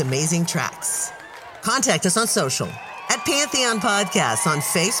up these amazing tracks. Contact us on social at Pantheon Podcasts on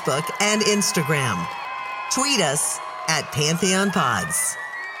Facebook and Instagram. Tweet us at Pantheon Pods.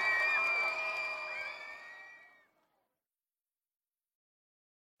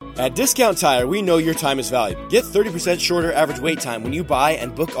 At Discount Tire, we know your time is valuable. Get 30% shorter average wait time when you buy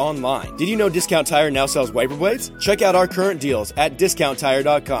and book online. Did you know Discount Tire now sells wiper blades? Check out our current deals at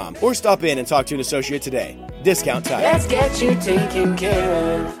DiscountTire.com or stop in and talk to an associate today. Discount Tire. Let's get you taken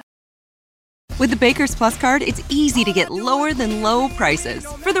care of. With the Baker's Plus card, it's easy to get lower than low prices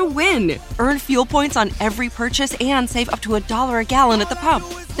for the win. Earn fuel points on every purchase and save up to $1 a gallon at the pump.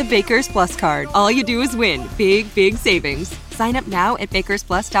 The Baker's Plus card. All you do is win. Big, big savings. Sign up now at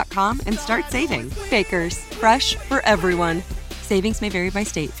bakersplus.com and start saving. Baker's. Fresh for everyone. Savings may vary by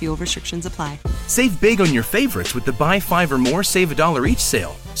state. Fuel restrictions apply. Save big on your favorites with the Buy 5 or More, Save $1 each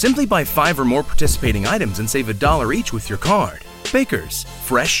sale. Simply buy 5 or more participating items and save $1 each with your card. Baker's.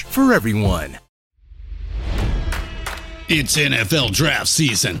 Fresh for everyone. It's NFL draft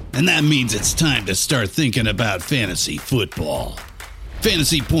season, and that means it's time to start thinking about fantasy football.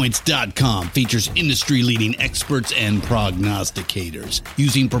 FantasyPoints.com features industry-leading experts and prognosticators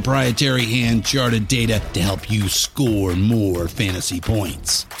using proprietary hand-charted data to help you score more fantasy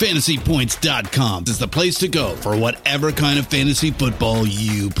points. FantasyPoints.com is the place to go for whatever kind of fantasy football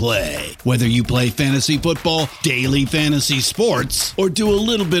you play. Whether you play fantasy football, daily fantasy sports, or do a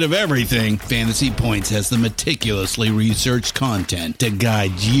little bit of everything, Fantasy Points has the meticulously researched content to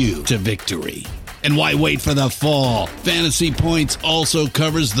guide you to victory. And why wait for the fall? Fantasy Points also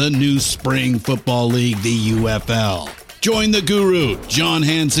covers the new spring football league, the UFL. Join the guru, John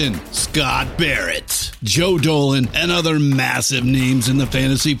Hansen, Scott Barrett, Joe Dolan, and other massive names in the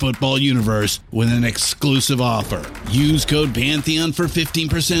fantasy football universe with an exclusive offer. Use code Pantheon for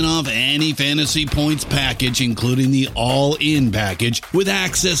 15% off any Fantasy Points package, including the all-in package, with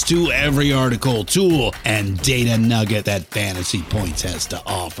access to every article, tool, and data nugget that Fantasy Points has to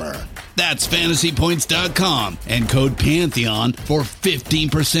offer. That's FantasyPoints.com and code Pantheon for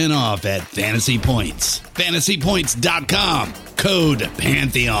 15% off at Fantasy Points. FantasyPoints.com, code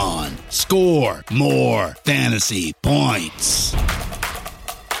Pantheon. Score more fantasy points.